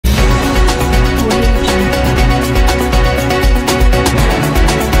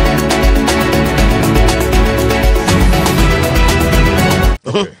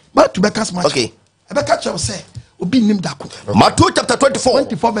to be cast much. Okay. I be catch you say obi nim dako. Matthew chapter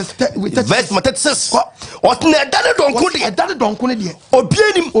 24 verse 36. What ne dane donko de. Dane donko ne de.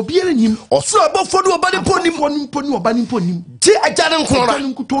 Obi enim. Oso abofo do oba ne ponim. Oba ne ponim. Ti agya ne nkora. Agya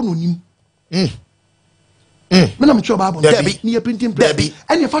ne nkuto no nim. Me na me twa Bible. Ni printing place.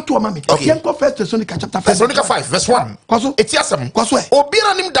 And you fatu mama. Yanko first Thessalonica chapter 5. Thessalonica 5 verse 1. Kwaso. Etiasem. Kwaso. Obi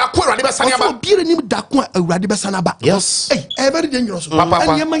na nim dako Awurade be sane aba. Obi na nim dako Awurade be sane aba. Yes. Hey, very dangerous. Papa.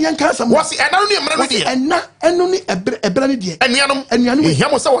 And yema yanka sam. Wasi enano ni emra no de. Eno ni ebra ne de. Enuanom.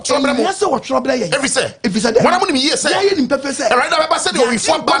 Ehiam se wo trobra mo. Yes, wo trobra ye. Every say. If you say that. Wana mo ni ye say. Ya ye ni pepe say. Awurade be ba say de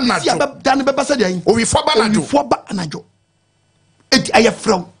owifo ba na jo. Dan be ba say de. Owifo ba na jo. Owifo ba na jo. Eti aye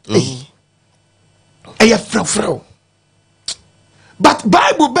frau. Aye frau. But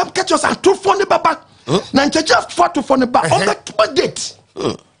Bible be catch us at 2 for the baba. Na ncheche 4 for the baba. On the date.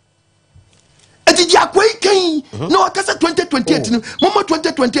 Eti dia kwai kan. No akasa 2028 ni. Mama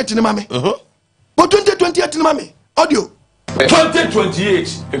 2028 ni mame. But 2028 ni mame. Audio.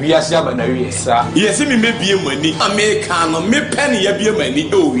 2028 we are aba na we sa yes me mebie mani America no me pen ya bie mani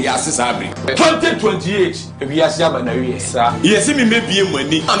o we asesa abre 2028 we are aba na we sa yes me mebie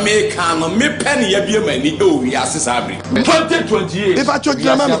mani America no me pen ya bie mani o we asesa abre 2028 if I told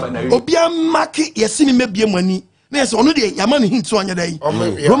you mama obia make yes me mebie mani. Yes, only the Yaman hint so on your day.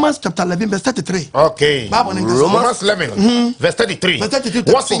 Romans chapter 11, verse 33. Okay. Romans 11, verse 33.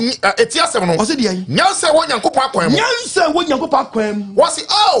 What's in Etiasem? Was it the Nyansa one Yankupa Quam? Nyansa one Yankupa Quam. Was it?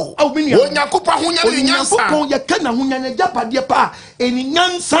 Oh, when Yankupa Hunyan, ya kana Hunyan Japa dear pa, any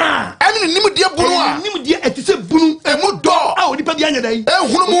Nyansa. I mean, Nimu dear Bua, Nimu dear, it is a boom, a mood door. Oh, the Padiana day.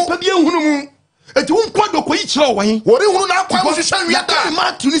 Hunumu. Et won kwado ko yichira wan wori hunu na kwa mo hwehwe wi da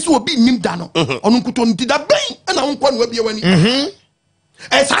ma tuni so obi nim da no onu nkuto nti da ben na won kwano abi wani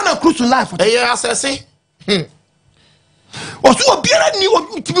e sa na cruise life e ya asese o so obiara ni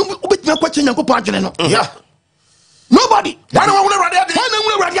obetima kwa chenya ko pa adwene no yeah nobody wana won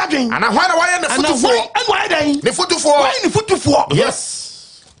Awurade adwen ana hwana wa ye ne futufo and why then ne futufo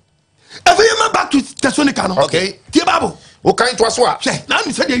yes every back to Thessalonica no okay tie Bible. O kind to aswa. Now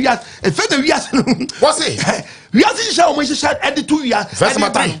me say the years. If the years. What's it? We are saying how much shall add 2 years. First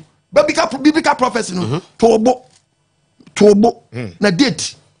matter. Biblical prophecy no. Turbo. Na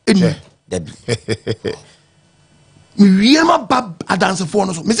date. Eni. Me wiema bab Odansefo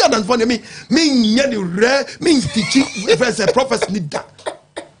no so. Me say Odansefo no me nya the rare me teaching first prophecy need that.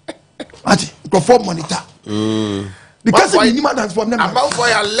 Ati go for monitor. Because we need Odansefo na about for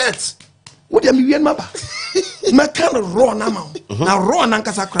alert. What do you mean, Maba? My kind of raw now. Now, raw and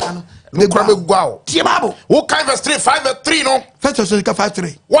Ankasa Crano. The Grabby Wow. Tiababo. What kind of 5 verse 3 no? First Thessalonica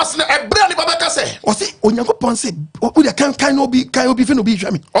 5:3. What's the a brand Babaka say? What's it? On your ponce. What would you can be finna be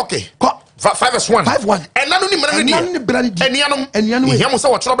Jamie? Okay. 5 verse 1. 5:1. And none of the brand and Yanum and Yanu. Yamusa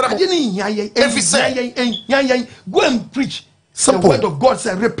what trouble. Every say, go and preach. Simple. The word of God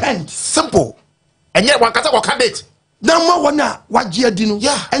said, repent. Simple. And yet one kata wakabit. Now wana wajia dino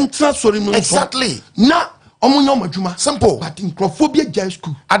yeah entra sorry no exactly na omunyo madwuma simple but microphobia jai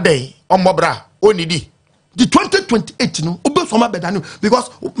school adey omobra onidi the 2028 no obe so ma beda no because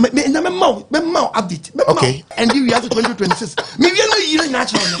me na me ma update okay and we have 2026 me we no yire na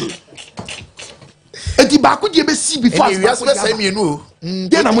cha no enti ba ko je be see before we have say me no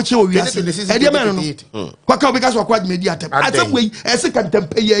dey na mo che o wi ase e dey me no kwa ka because kwa me di atem atem we e se kan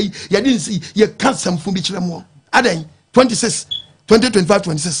tempe ye didn't see ye can samfo bi kire mo aden 26 2025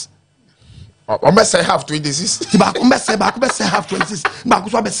 26 o me say half 26 ba ko me say half 26 ba ko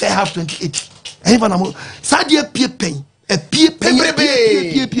so be say half 28 even na mo sadie pie pen e pie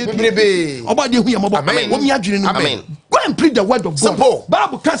oba de hu ye mo bo o mi adwene no go and preach the word of God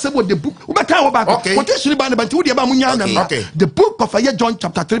Bible can say what the book we can go back quotation ba na ba nti ba munya na the book of John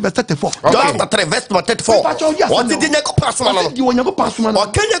chapter 3 verse 34 John chapter 3 verse 34 what did you go pass no o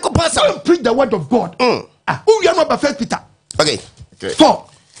can you go pass preach the word of God who you know about 1 Peter okay 4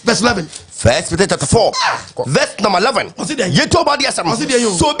 verse 11 1 Peter chapter 4 verse number 11 you talk about the asam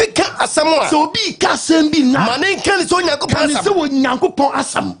so be can asam so be can asam bi na manen kan so nyankopon asam so nyankopon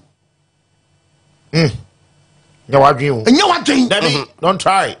asam nya wadwen don't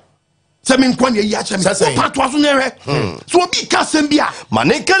try se me nkwa ne ya chem o patwa so ne hwe so be can asam bi a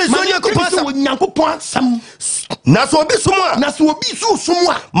manen kan so nyankopon asam na so obi sumu na so obi sumu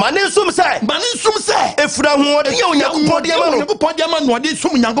a manen sum say efura hu de nyankopon de ama no de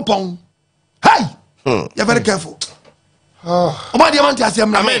sum nyankopon hey you're very careful oba de man ti asem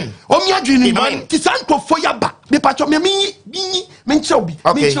na amen o mi adwini man ti santo fo ya ba me pacho me nche obi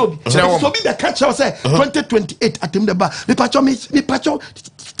so bi be catch say 2028 atem de ba me pacho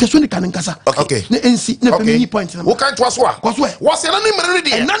kesoni kankasa okay na ensi na family point na wo kan to aso a what's your name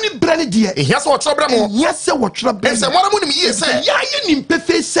ready there na ni brane de ehia se wo tro mo ehia se wo tro bre se mo na mo ni ye se ya ye ni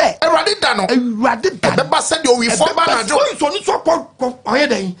mpefe se Ewurade da no Ewurade da be ba se de owifo ba na jo so ni so ko oye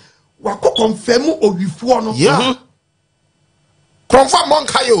den wa ko confirm owifo no yeah confirm mon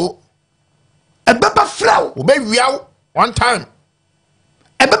kayo ebeba fraw wo be wiaw one time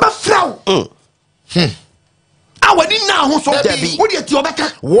ebeba fraw awadi na ho so wo de ti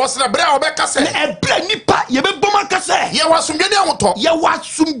obeka was na bra obeka se ebra nipa ye be boma ka se ye wasumdwe ni ahoto ye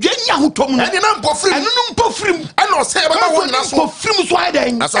wasumdwe ni ahoto mu ene na mpofrim ene no mpofrim ene o se be ba wo na so mpofrim so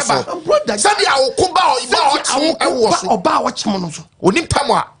ayden eba se dia wo ko ba o chim ewo so oba wo chim no so oni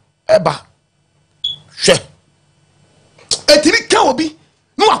pam a eba hwe etiri ka obi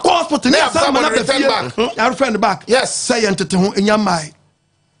no akọ hospital na some na be fie ya friend back yes say entete ho enya mai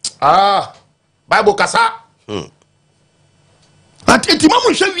bible kasa at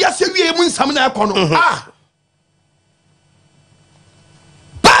etimamu hwe wiase wie mu nsam na ekọ no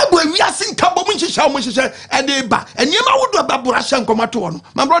bible wiase nka bo mu nhihya mu nhihya ede ba eniema wodo babura hye nkomato no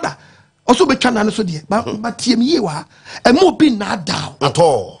my brother also be twa na no so de ba tie me wa emo bi na down at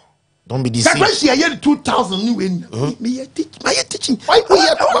all. Don't be deceived. That year 2000 ni when me teaching. Why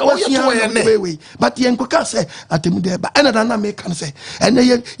we but yen ko ka say atemu de ba ena na me kan say ena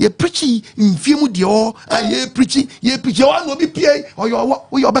ye preaching mfiemu de o ye preaching o no bi pie o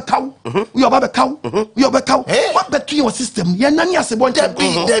yo be kaw we oba be kaw we oba kaw what between your system ye nani asebo nche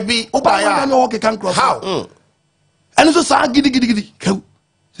Debbie oba ya na o ke kan cross how ena so sa gidi kaw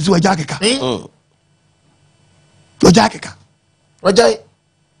sisi wa jakeka o jakeka wajai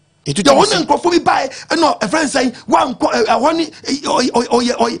the one nkofo bi buy no a friend saying one honi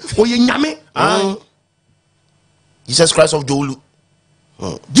oye nyame Jesus Christ of Jolu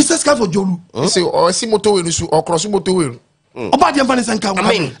Jesus Christ of Jolu say o si moto we su o cross moto we oba de mfa nsan kan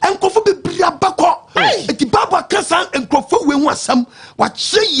nkofo bi bria bakọ eti baba kasa nkofo we hu asam wa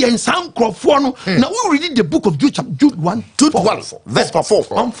che yen san nkofo no na we read the book of Jude 1 verse 4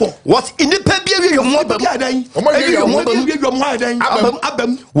 what in the pebia we mo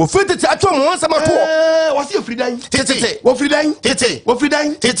abam wo fitete atom won sama to wo si ofridan tete wo fridan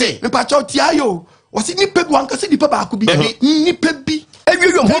me pa cho tiayo wo si ni pebu anka si ni pa ba ko bi ni pebi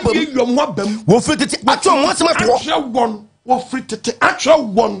ewiom ho bam wo fitete atom won sama to wo fitete actual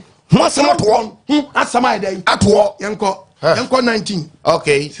one won sama to asama iden ato yanko 19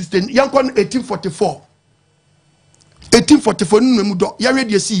 okay 16 yanko 1844 no mu do ya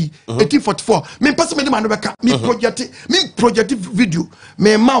radio see 1844 me pass me de man beka me project video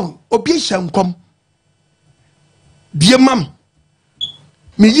me maun obi hya nkom bie mam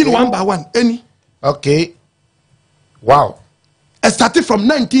me yin one by one any okay wow. I started from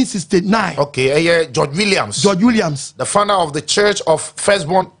 1969. Okay, George Williams, the founder of the Church of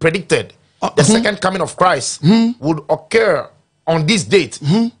Firstborn, predicted the second coming of Christ would occur on this date.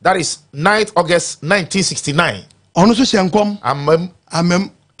 That is 9th August 1969. Amen.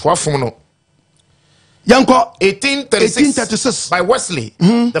 1836 by Wesley,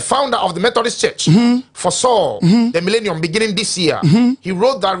 the founder of the Methodist Church, foresaw the millennium beginning this year. He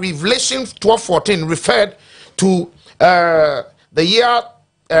wrote that Revelation 12:14 referred to the year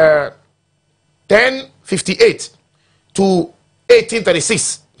 1058 to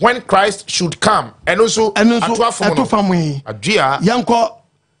 1836 when Christ should come, and also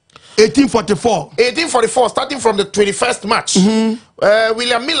 1844 starting from the 21st March.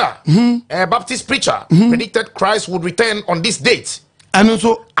 William Miller, a Baptist preacher, predicted Christ would return on this date. And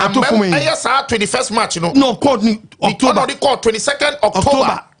also 21st March, called me October. They called 22nd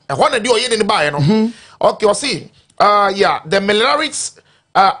October. And when they do in the buy, okay, we'll see. The Millerites,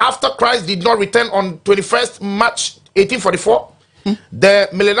 after Christ did not return on 21st March 1844, the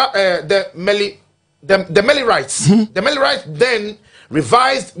Millerites then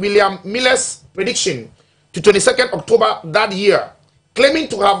revised William Miller's prediction to 22nd October that year, claiming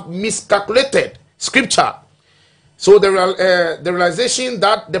to have miscalculated scripture. So the realization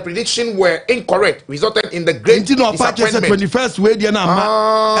that the prediction were incorrect resulted in the great disappointment. 21st way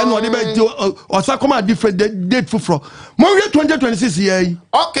and different date for 2026 year.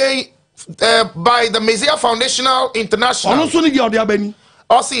 Okay, by the Messiah Foundational International. This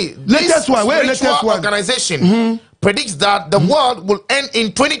spiritual organization predicts that the world will end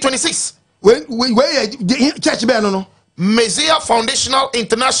in 2026. Where church no? Messiah Foundational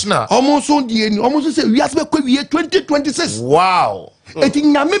International. Almost say we have 2026. Wow.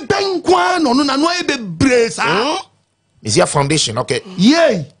 Messiah Foundation, okay.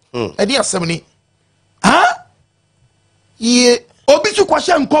 Yeah. Any assembly? Huh? Yeah. Obisu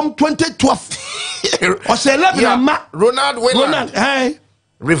question come 2012. Or say Ronald Wayland. Hey.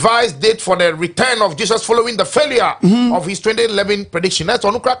 revised date for the return of Jesus following the failure of his 2011 prediction. That's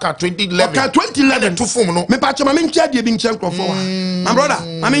on Ukraine 2011. Okay, 2011. To form no. Me patch my min chadi bin chen krofo wa. My brother,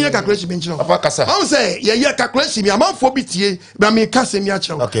 I mean your calculation bin chen. Papa kasa. I say yeah calculation me amount for bitie, but me kase me ache.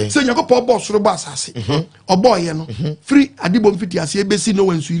 Okay. Say nyakopɔ boss ro boss asase. Obo ye no. Free adibom fiti ase e besi no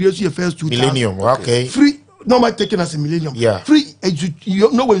when suri so first 2000. Millennium. Okay. Free normal taken as a millennium. Yeah. Free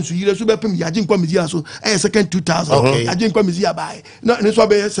no when suri so be pem yagin kwa mizi aso second 2000. Okay. Yagin kwa mizi abai. No so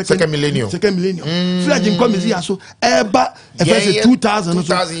be Second millennium. Second millennium. Free yagin kwa mizi aso eba first 2000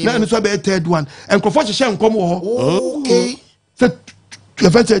 so. Na so be third one. And crofo hye nkom wo. Okay. So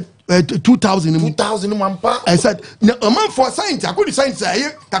first 2000 2000 I said no man for science I could science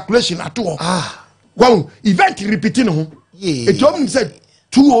calculation at all. Wow, event repeating ho. It told me said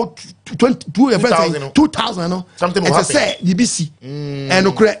 2000 no something will happen. Say BBC and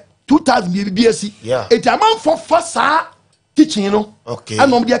okre 2000 BBC. Yeah. It amount for first teaching no. Okay.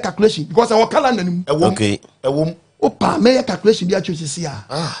 And no calculation because our calendar nim. Okay. Opa me calculation bi a choose see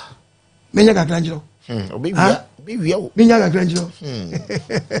ah. Me nya calculation. Obi we me nya calculation.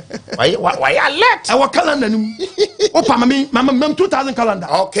 Why alert? Our calendar nim. Opa mam 2000 calendar.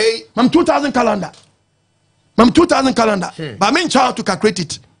 Okay. Mam 2000 calendar. Mam 2000 calendar. But I mean child to calculate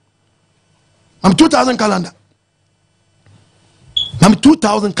it. Mam 2000 calendar. Mam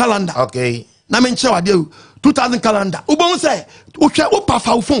 2000 calendar. Okay. Na men chewa de 2000 calendar. Obon say o hwe o pa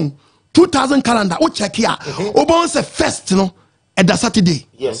fa phone 2000 calendar o check here. Obon say first no at the Saturday.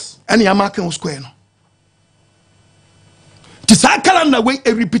 Yes. Any American square no. This calendar we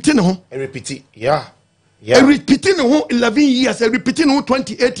repeating ho. Repeat. Yeah. Yeah. Repeating 11 years, repeating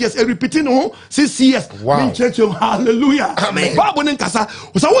 28 years, repeating 6 years. Wow. Hallelujah. Amen. Bible in kasa.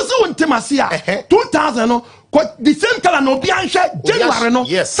 So what's on Temasia? 2000 no. The same calendar be answer January no.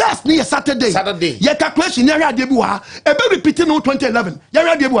 Yes. First near Saturday. Your calculation area debuwa. Ebe repeating 2011.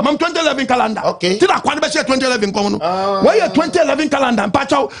 Area debuwa. Mam 2011 calendar. Okay. Tila kwani be 2011 kono. Why your 2011 calendar?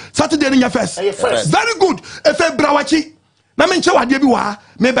 Pacho Saturday in your first. Very good. Efe brawachi. Na me nche wade bi wa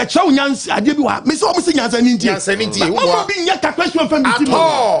me be chew nyansa ade bi wa me se o mo se nyansa ni ntie ma bi nya calculation fa mi ti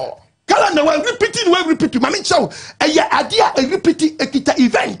mo calendar we repeat ma me chew eye ade a repeat ekita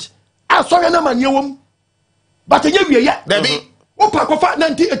event a so na ma niewom but enya wie ya Dabi o pa ko fa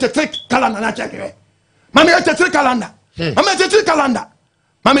 1983 calendar na check we ma me 83 calendar ma me 83 calendar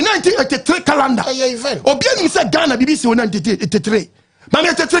ma me 1983 calendar event obi ani se Ghana BBC 1983 ma me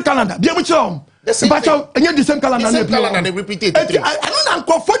 83 calendar bi am chew the same calendar they repeated. I don't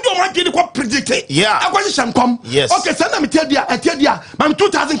know for you want to predict it. Yeah. I want to come. Yes. Okay, send me tell you, I'm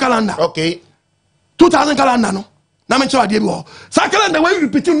 2000 calendar. Okay. 2000 calendar no. Na me chowa dey bo. Sa calendar we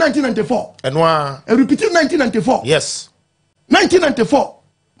repeating 1994. And one. Repeating 1994. Yes. 1994.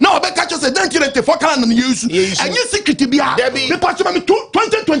 Now be catch us 1994 calendar no use. And you secret bia. Me patch me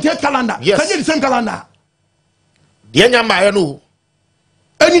 2028 calendar. Yes. Can you the same calendar? The nyama no.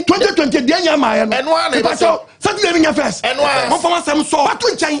 Any 2020 dey nya ma ye no. And one Saturday nya first. And one. Mo fama sam so. Batu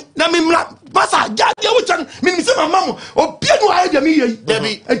nchen na me mra. Basa ja dey wo chan. Me mi se mama mo. Obi no aye dey me yi.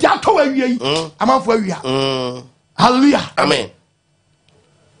 Debi. E ja to awie yi. Amanfo awia. Hallelujah. Amen.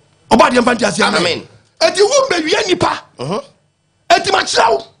 Oba dey mfanti ase. Amen. E di wo be wie nipa. E di ma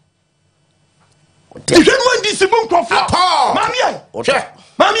chirawo. If anyone dis bon crofo. Mami e. Che.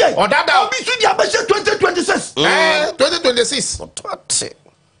 Mami e. Odada. Obi su di abese 2026. 2026.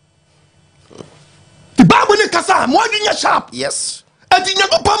 The Bible in Kasa, more than your sharp. Yes. And in your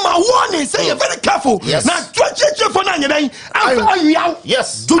my warning, say you're very careful. Yes. Now, 20 for 99.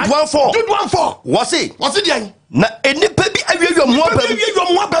 Yes. 214. 214. What's it? What's it then? Na any baby I will your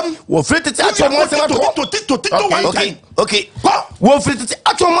mobile. Wo free to at your Okay. Okay. Wo free to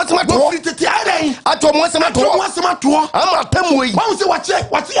at your Wo free to at your I'm a pem way. One say what check,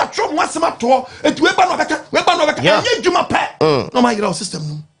 what's your trouble, what's my tour? It will ban over, we ban over. Yeah. You my pet. No, my girl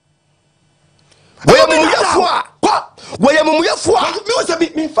system. Where am I for?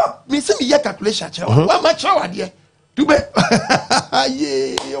 Me say me calculation. What my child here? To be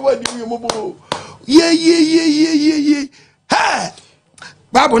yeah, what do you mobo? Yeah. Hey,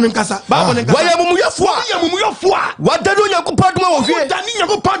 Bible nkasa. Where am I for? What do you go pardon of here? Dani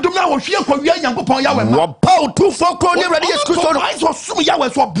you pardon na wo hwe kwa wia Nyankopon Yahweh ma. What power 2-4 ni ready excuse so I so sum Yahweh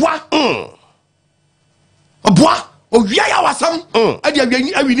so boa. Boa. O wia ya wasam. E dia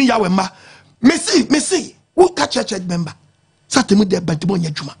awini Yahweh ma. Me see. Who catch church member? Satemu de bantimo nya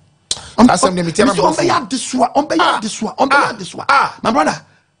dwuma. Assembly meeting na on be ya this one. My brother,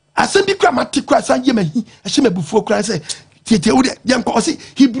 assembly kra matikra san ye mahi. E she mebufuo kra say tie wo de dem ko say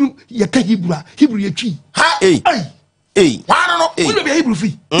Hebrew ye ka Hebrew ye twi. Ha Hey. Why no? Wo be Hebrew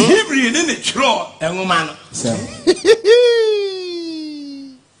fi. Hebrew ni ne chro enwoma no.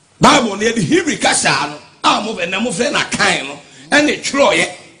 Bible near the Hebrew Kashan, I'm of an amofren a kind, and a troy.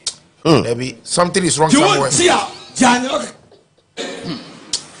 Maybe something is wrong somewhere.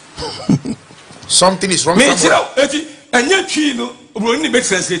 Something is wrong somewhere. And yet, Chino, only makes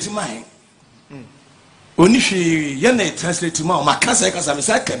translate to mine. Only she, Yana translate to my Macasa, because I'm a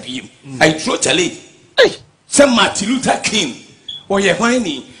second him. I totally. Some Martin Luther King, or your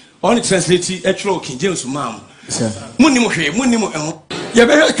whiny, only translate a troll King James, ma'am. Munimo, you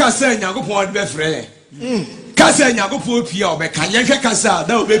better Casa and Yago point Befre. Casa and Yago poor Pio Becca, Yanka Casa,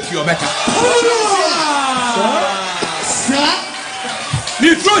 that will be Pio Becca.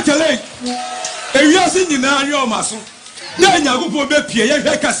 You totally. If you are singing now, your muscle, then you go for Beppia,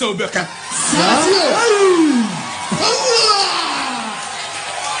 Yanka Casa Becca.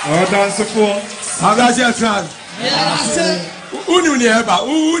 Odansefo. How does your son? Unieba.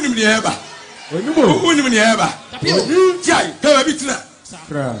 Jai, Tabitna.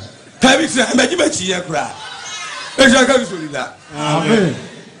 Tabitna, Magibachi, cry. As I go to that. Amen.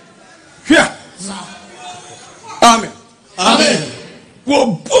 Here. Amen. Amen. Well,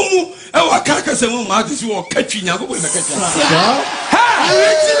 boom, our carcass and mothers who are catching up with the catcher.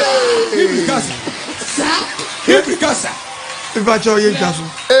 If I tell you, Castle.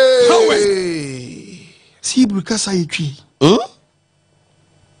 See, because I tree.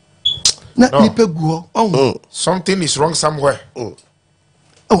 Not people go. Oh, something is wrong somewhere. Oh,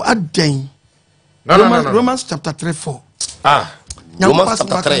 a day. No. Romans chapter 3:4. Romans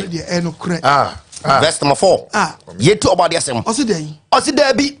chapter 3. Verse number 4. Yet about the assembly. Also,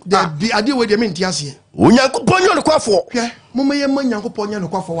 there be I deal with the Mintias. Unyankuponyo the quaffo. Mumma Yankuponya no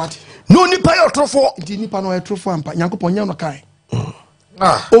quaffo what? No nipa or trofo. Didn't pano a trofo and Yankuponya no kai.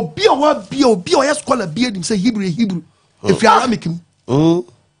 Obi or what be or yes call a beard and say Hebrew. If you are Aramic.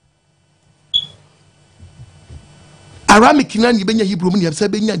 Aramic in Benya Hebrew, you have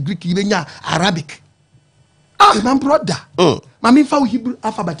said Benya Greek, Benya Arabic. My brother. Mammy found Hebrew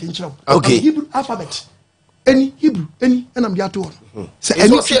alphabet in show. Okay. Hebrew alphabet. Any Hebrew, any, and I'm the other one. Say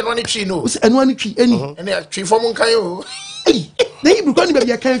any tree, no. And one tree, any tree for Moncayo. Hey, the Hebrew can't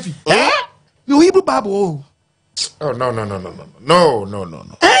be a candy. You Hebrew Bible. Oh, no.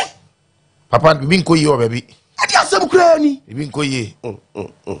 Papa, we been call you, baby. I got some cranny. We been call ye.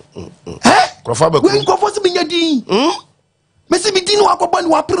 Crofaba, we go for some in your dean. Messi be dino wako ban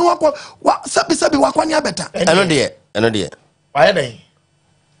wapro wako sabi wakwania better. I know dear. Why are they?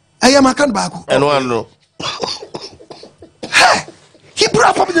 I am a can back. And one no. He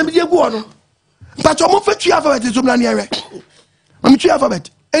brought up the media go. But your move tree alphabet is something near. I'm tree alphabet.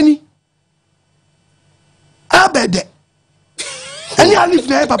 Any abede. Any I live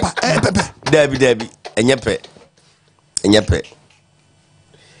there, Papa. Debbie. And your pet.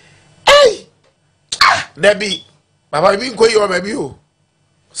 Hey! Debbie. Papa, we call you, baby.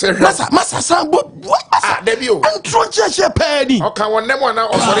 Massa, son, what? Debbie, and Troja Penny. Okay, one name one now.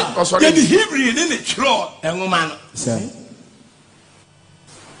 Oh, sorry. The Hebrew in the troll, and woman.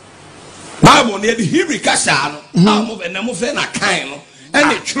 Bible near the Hebrew Kashan, I'm of an amofena kind,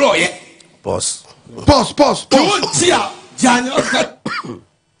 and the troy. Pause. You won't see how Daniel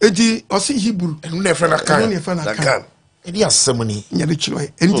Eddie or see Hebrew and never a can. It is ceremony. You're the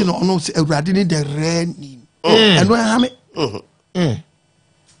troy. Anything or no, a radini the rain. And when I have it.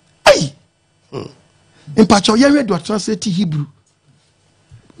 Hey! In Pacho, you do translate Hebrew.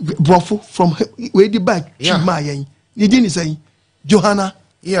 Brofo from way the back. Yeah. You didn't say Johanna.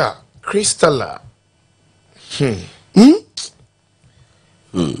 Yeah. Crystalla.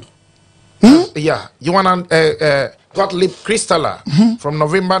 Yeah. You want Gottlieb Crystalla from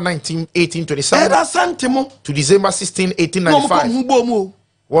November 1827 to December 16, 1895.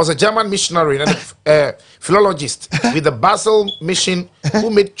 Was a German missionary and a philologist with the Basel mission who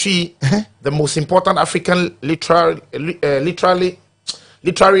made tree the most important African literary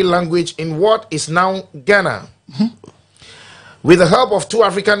language in what is now Ghana. With the help of two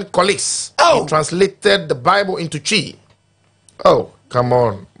African colleagues, he translated the Bible into Chi. Oh, come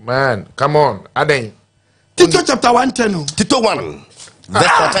on, man. Come on. Aden. Tito chapter 110. Tito 1.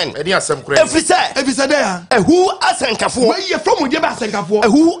 Verse 10. Every say there. Who asenkafo? Where you from? Where you asenkafo?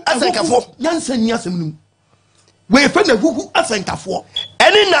 Who asenkafo? Yansen. Where you from? Who asenkafo?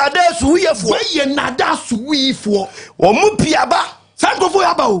 Any nada suye fo. Where you nada suye fo? Omu piaba. Sankofo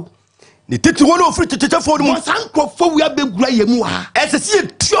yaba. Ni titi wono ofri titi fo mu. Sankofo we abegura ye mu ha. Esesi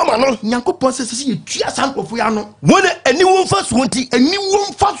etuoma no. Nyankopon sesi etua sankofo ya no. Wona ani wonfa suonti. Ani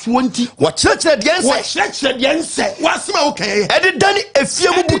wonfa suonti. Wa church de ense. Wa church de ense. Wa sima okay. Ede dani efie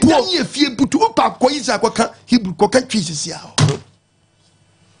mu butu. Dani efie butu. Pa koyiza kwaka Hebrew kwaka twisisi ya.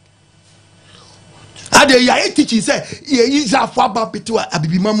 they are teaching say is a for about to a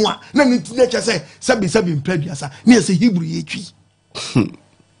baby mamma. No, nature say, Sabin previous, near say Hebrew ye tree.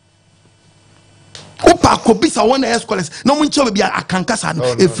 Opa Kobisa one scholars. No one shall be a cancasan,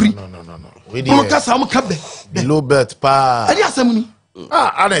 a free. No. We did below bet pa. And yes,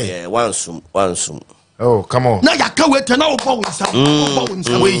 one soon. Oh, come on. Now you can't wait to know about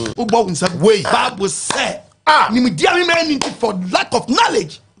some way. Bible said, you dear man for lack of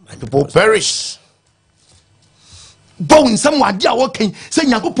knowledge. People perish. Bowing someone dear walking, saying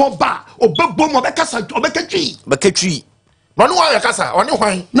Yakupo bar or Boom or Becassa or Becca. Run why casa on your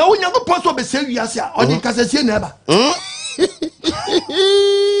wine. No, you're not possible to say yes, or in Cassia never. You're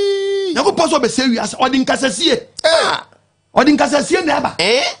not possible to say yes, or in Cassia. Or in Cassia never.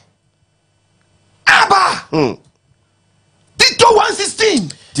 Abba! Tito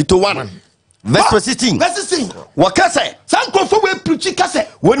 1:16. Tito 1. Verse 16. Verse 16. Wakase. Sanko for we preach kase.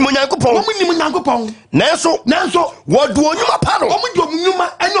 When Munyankopon. When Munyankopon. Nanso. What do you pano? Omu do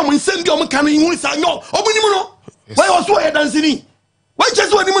nyuma eno mo nsem bi omu kan yin sa nyo. Omu nimu no. Why was so head dancing? Why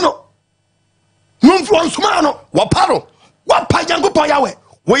just one nimu no? Num flo nsuma no. Wa pano. Wa pa Yankopon Yahweh.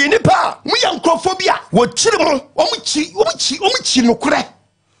 We nipa. Mu yankrofobia. Wo chiri mo. Omu chi no kure.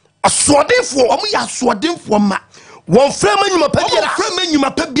 Aswadefo. Omu ya aswadefo ma. One frame in your paper. Frame in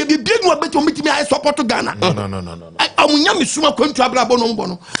your paper. Be no bet on me. I support to Ghana. No. I am yami suma kontra bono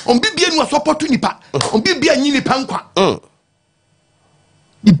bono. On be no support to nipa. On be ni pankwa.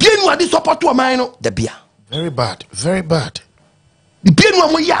 The bien no support to mine. The beer. Very bad. The bien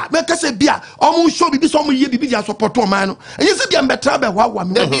no ya. Make us a beer. Almost show be some year be support to mine. And you see be better be wa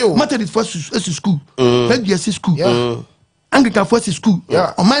Methodist first school. Third year school. Yeah. Anglican first school.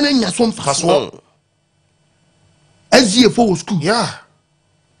 Yeah. On mine nya som fast. SGFO school. Yeah.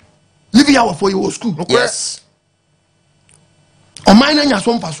 Living Yahweh for your school. Yes. On mine nya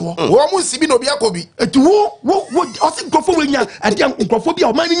som fast. Wo mu sibi no bia kobi. Eti wo o si grofo we nya ade grofo bia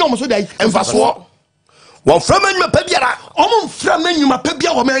o mine nya o so dai emfaso. One frame in your paper. O mo frame in your paper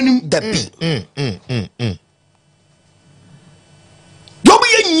o mine da bi. Do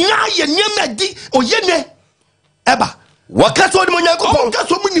be nya ye nyama di o ye ne eba. Wakaso ni Munyankopon.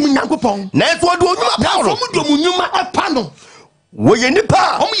 Wakaso mu ni Munyankopon. Na eso do nyuma pa no. Mu do nyuma epa no. Wo ye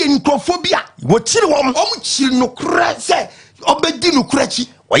nipa. Omu ye nkrofobia. Wo chiri wom. Omu chiri no kra se obedi no kra chi.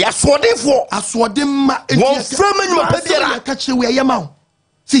 Oya asodefo. Asode ma. Won frame nyuma pa biara. Ka chiri we ye ma.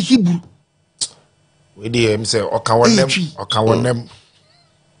 Se Hebrew. We dey him say oka wonem.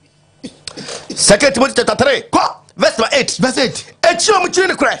 2 Timothy chapter 3. Verse 8. Verse 8. Echi omu chiri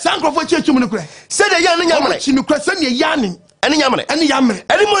no kra. Sankrofo chi echi mu no kra. Se de ya no nyamre. Chi no kra se ne ya ne. Ani nyamre. Ani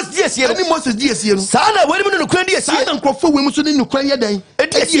Moses DSC no. Sana we ni no kra DSC. Sana nkrofo we mu so ni no kra ye dan.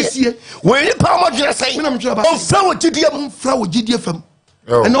 DSC. We ni pa mo dwere sai. On fra wo gidie fam.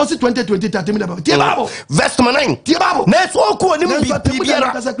 And also 2020 30 minutes. Bible. Verse 9. Bible. Na so ko ni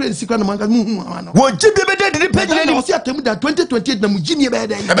bibiara. Kasa kra secret no man ka mu ano. Wo gidie be de page ni. No see atemu da 2028 na mu gidie be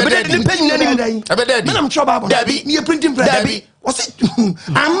dan. Be de page ni. Me na mtro Bible. Ni printing press. O see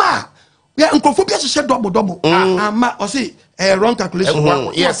ama yeah, nkofo bi ahye double. Ama o see wrong calculation.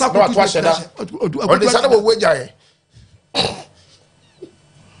 Yes, no atwa da. O de sada wo wajaye.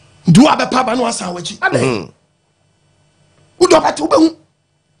 Do abepa ba no asan wachi. Udo bati ubehu.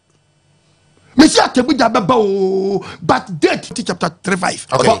 Mesi atebu da beba o but date chapter 3:5.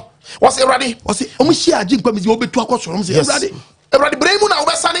 Okay. What's it ready? O see omu share agin kwa mezi obetu akosoro mo say ready. Everybody Bhrain mu na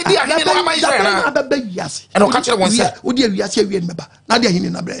obesane di ahine na ama Israel na. Abeba wiase. And o ka kire won say. O di wiase awie meba. Na di ahine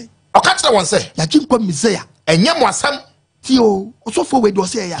na Bhrain. O ka kire won say. Agin kwa Messiah. Enye mo asam. Ti o so for we do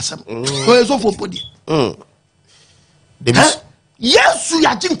say ya asam. O so for podi. Yes, you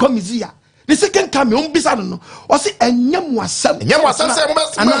agin kwa Messiah. The second time on bisa no. O say enye mo asam. Enye mo asam say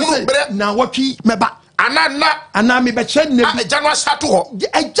mo be na watwi meba. Ana me be che ne bi. Eja no asato ho.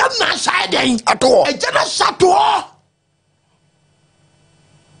 Eja na sha den. Ato ho. Eja na sato ho.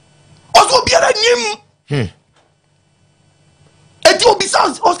 Ozo biara nim. Eti obisa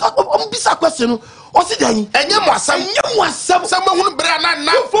obisa question no. O si den. Enye mo asam. Say mo hunu bere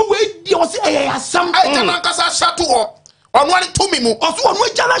na. For we di o si asam. Eja na kasa sato ho. Onu ani tumi mu. Oso onu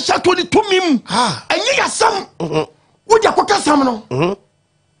eja na sato ni tumi mu. Enye asam. Wo dia kwaka asam no.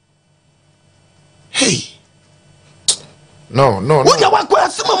 Hey. No. Wo dia wa kwa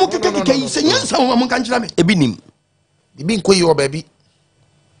asam mu keke yi se nyansa mu kan kira me. Ebi nim. Ebi nkoyi o baby.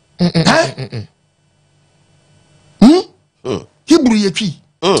 Hebrew ye twi.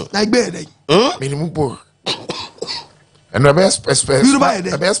 Na igbe dey. Minimum po. And the best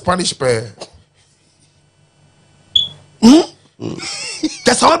Spanish pair.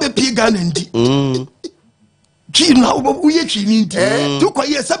 That's how be pig and ndi. China, we are Chini. Took a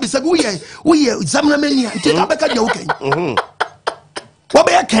year, we are Zamramania, take up a cajoke. What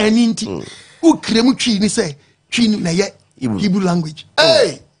be a canning? Who claim Chini say, Chin, Hebrew language.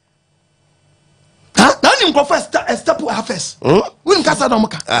 Hey! Don't profess a step to our face. When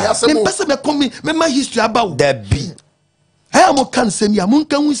Casadomoka, I have some person that come me, my history about that be. I am more can send me a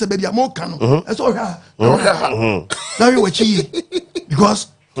monk and we say, baby, a more can. That's all her. Very what she because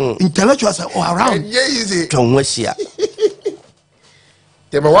intellectuals are all around. Yeah, easy. Come with you.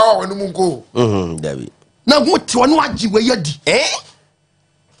 Tell me why when you go. David. Now, what one watch you where you did? Eh?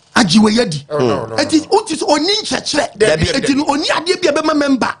 Ajiweyedi. No. It is only church. It is only a dear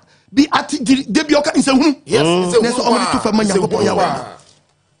member. Be at the Debioka in some. Yes, there's only two for Manya Yahweh.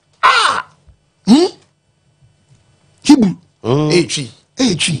 Ah! Hebrew. H.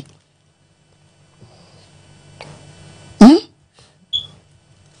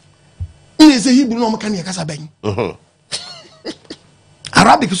 Is a Hebrew no mechanic Casabang.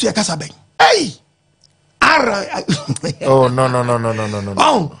 Arabic is a Casabang. Hey! Oh, no.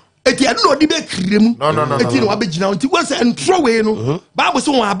 Oh! Eti anu odi be krem no eti no abegina nti wonse entro we no Bible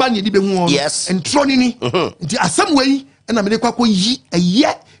so won abanye di be hu yes entro ni nti asem we na me de kwakọ yi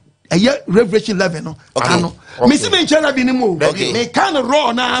eye Revelation 11 no ano me si me nchara bi ni mo me kan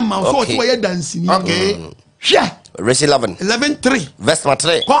raw na ama so to we dance ni okay hwe Revelation 11:3 verse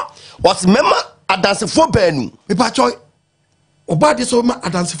 3 what member Odansefo banu me pa choy oba de so ma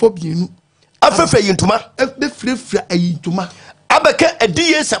Odansefo bienu afefe yintuma be frefra ayintuma abeka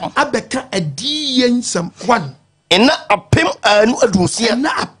adiyensam 1 ena apem anu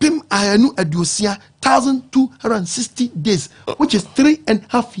aduosia 1260 days which is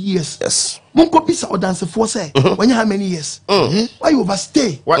 3.5 years. Yes. Munko bisa Odansefo say when you how many years? Why you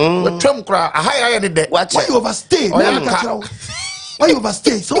overstay? What tram kra high de why you overstay? Why you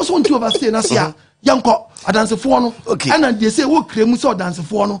overstay? So want to overstay na sia yanko Odansefo no and they say wo kremu so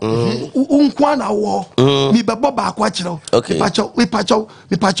Odansefo no unkwa na wo mi bebo ba akwa kire we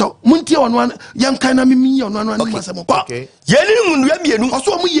pacho muntie ono yankan na mi ono anu masem ko yeni ngunua mienu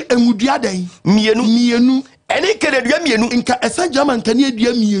oso mu ye engudua dan mienu ene kere dua mienu nka esa German kan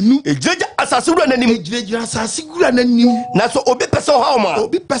edua mienu ejeja asase gura nanim ejeja asase gura nanim na so obi pesa ho ma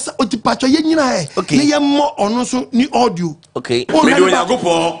obi pesa otipacho ye nyina he ne ye mo ono so ni audio okay me do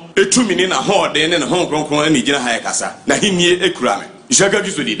Yakobon etumi ni na ho de ne ho kronkron ani gina ha kasa na himie ekura me ishaga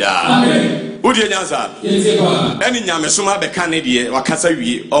giso di da amen odi enyansa eni nyame soma be kan ne de wakasa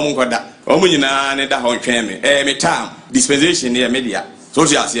wie omunkoda omunyina ne da ho ntwen me me time dispensation ne media so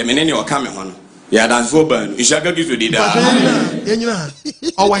ti ase me ne ne o ka me ho no ya Odansefo ban ishaga giso di da ye nyina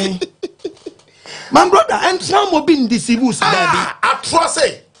owan my brother and some will be in this civil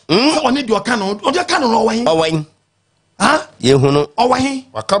atrocity so oni de o ka no owan ha ye hu no owan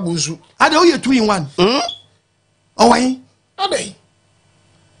wakabuzu ade o ye 2 in 1 owan ade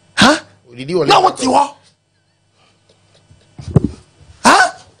ha odidi o le na what you ha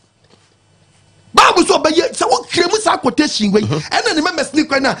Bible so be say wo kremu sa quotation we and the members ni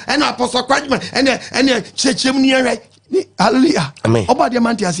kwana and apostle Kwajman and chechem ni right hallelujah oba de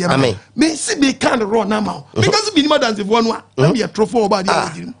man tiase amen me si be kan run na ma because be ni Odansefo no a na be trophy oba de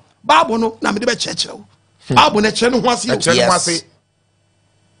ojiri Bible no na me de be chechew Bible na chere no ho ase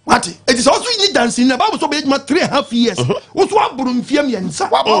what it is also in dancing na Bible so be 3.5 years wo so aburu mfie miensa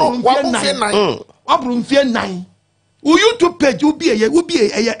aburu mfie 9 Will YouTube page will be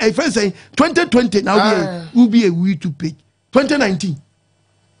a friend saying 2020 now will be a YouTube page 2019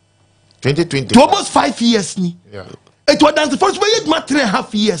 to almost 5 years ni it was dance first way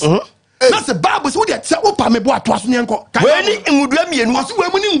 3.5 years that's the Bible so that say opa me bo ato aso nyenko we ni ngudua mienu aso we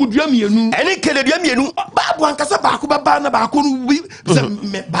mu ni ngudua mienu ene keledua mienu Bible ankasa baako baba na baako no say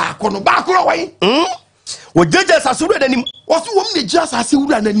me baako no wan o jeje asase wura nanim oso wom ne jeje asase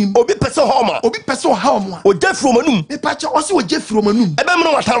wura nanim obi pese ho ma o je from anum me pacha oso o je from anum ebe me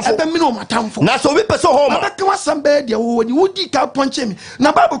no matamfo na so obi pese ho ma abeka wasam be de wo ni wodi ka ponche me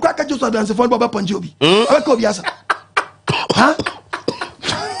na Bible kwa ka Joshua Odansefo baba ponche obi abeka obi asa ha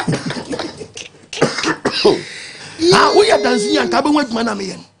we are dancing and ka be hu adwuma na me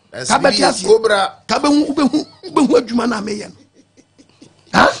yen ka be tiase cobra ka be hu adwuma na me yen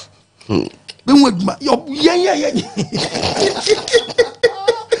ha Amen.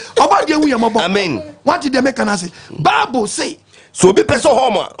 What did they make an say? Bible say so be person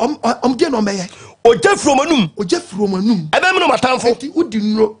home get no me o je from anum ebe me no matamfo ti udi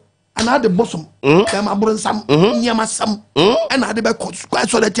nro ana de bosom dem aboro nsam nyama sam ana de be kwa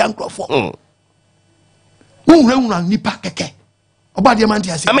so let ankrofo wura nipa keke oba de man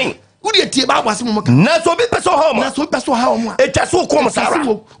ti ase amen udi etie Bible ase mo na so be person home e twa so kom sara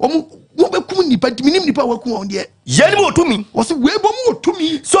wo be kum nipa minim nipa wa kum on de yeni mo tumi wo se we bom wo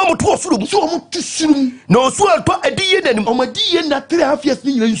tumi so mo to osurum so mo to surum no so to adiye nanim o ma diye na 3.5 years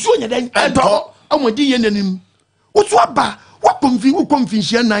ni nsuo nya den ento o ma diye nanim wo so aba wa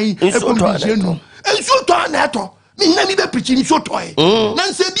konfinhia nan e konfinhia nu nsuo to na eto mi na mi be preach nsuo to e na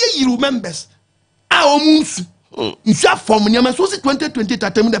nse bi yiru members a o mu nsu nsu afom niam so 2020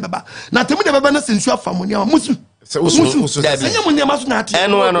 tatem de baba na tatem de baba na se nsu afom niam musu usu senya mu niam so na ate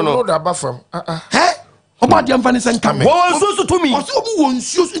no da ba fam he oba de amfani sen kam wo nsu so tumi o so obu wo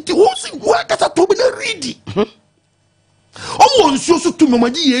nsu so ti wo si wo akata to bi na ready o wo nsu so tumi mo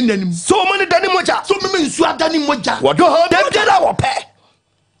di ye nanim so mo ne dani moja so me nsu adani moja wodo ho de biara wo pe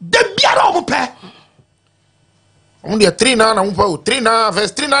de biara wo pe on dia 3 na mo pa o 3 na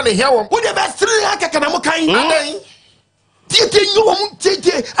verse 3 na ne hia wo de verse 3 akaka na mo kan adan tie nyo mo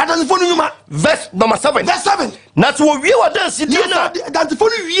tie Odansefo no nyuma verse number 7 verse 7 na so wie wa dance die na Odansefo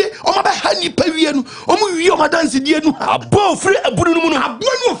no wie o ma ba ha ni pa wie nu o mo wie o ma dance die nu abo free aburu nu mu no abo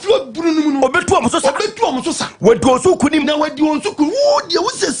nu ofri aburu nu mu no obetu am so sa wadi osu kunim na wadi onsu ku wo de wo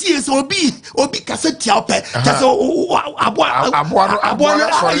sesie se obi kase tia ope kase abo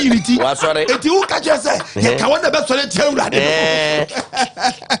no ayiriti wa sore eti wo ka je se ye ka wona be sore tia urade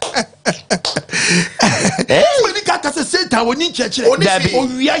wani ka kase seta woni chechire o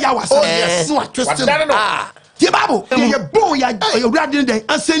wia ya wasa no atwese tie babu ye bon ya urade den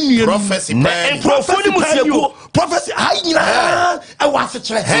asenu prophecy na enkrofoni musieko prophecy ayina e wasa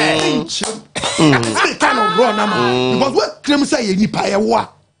chire he kind of run na because what claim say ye nipa ye wo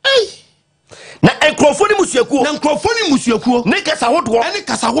na enkrofoni musieko ne kasa hodo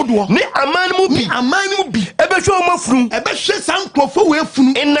ne amani mu bi ebe hwe o mafuru ebe hwe san krofo we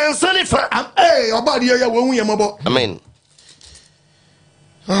funu enansa ne fa oba de ye wo hu ye mabo amen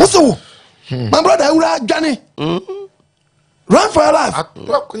so my brother ura dwane run for your life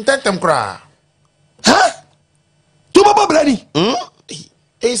contentem kra to baba brani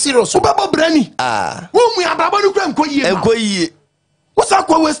serious baba brani wo mu ababa no kra enko yie what's up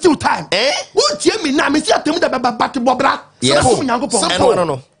we still time wo tie me na me si atem da baba bat bobra so nyankopon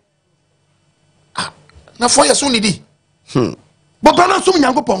no na for yeso ni di bobra na so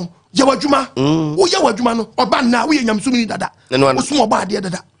nyankopon ye wadwuma wo ye wadwuma no oba na wo ye nyamsum ni dada wo so oba ade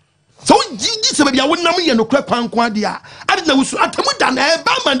dada so ji se bia wo nam ye no kra kwanko ade a ade na wo so atem da na e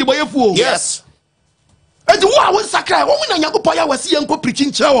ba man de boyefu yes edi wo a wo sakra wo na nyankopon ya wasi ye nko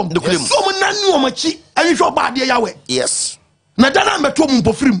preaching kire wo so mo nanu o machi anhwe oba ade Yahweh yes na dana meto mu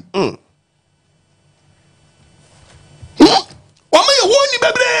mpofrim o ma ye woni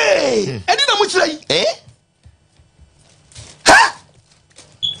bebre edi na mu kire yi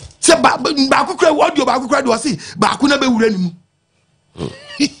se ba ku kra audio ba ku kra do si ba ku na be wura ni mu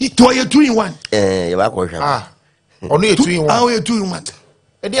to ye 2 in 1 ye ba ko hwa onu ye 2 in 1 ye 2 in 1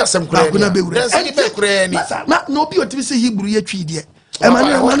 edi asem kra ba ku na be wura edi be kra ni na no bi o ti se Hebrew ye twi de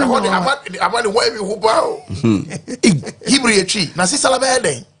amani wa bi hu ba o Hebrew ye twi na sisala be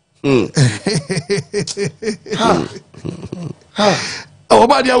den ha o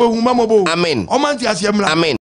ba dia we hu ma mo bo amen o man ti asem la amen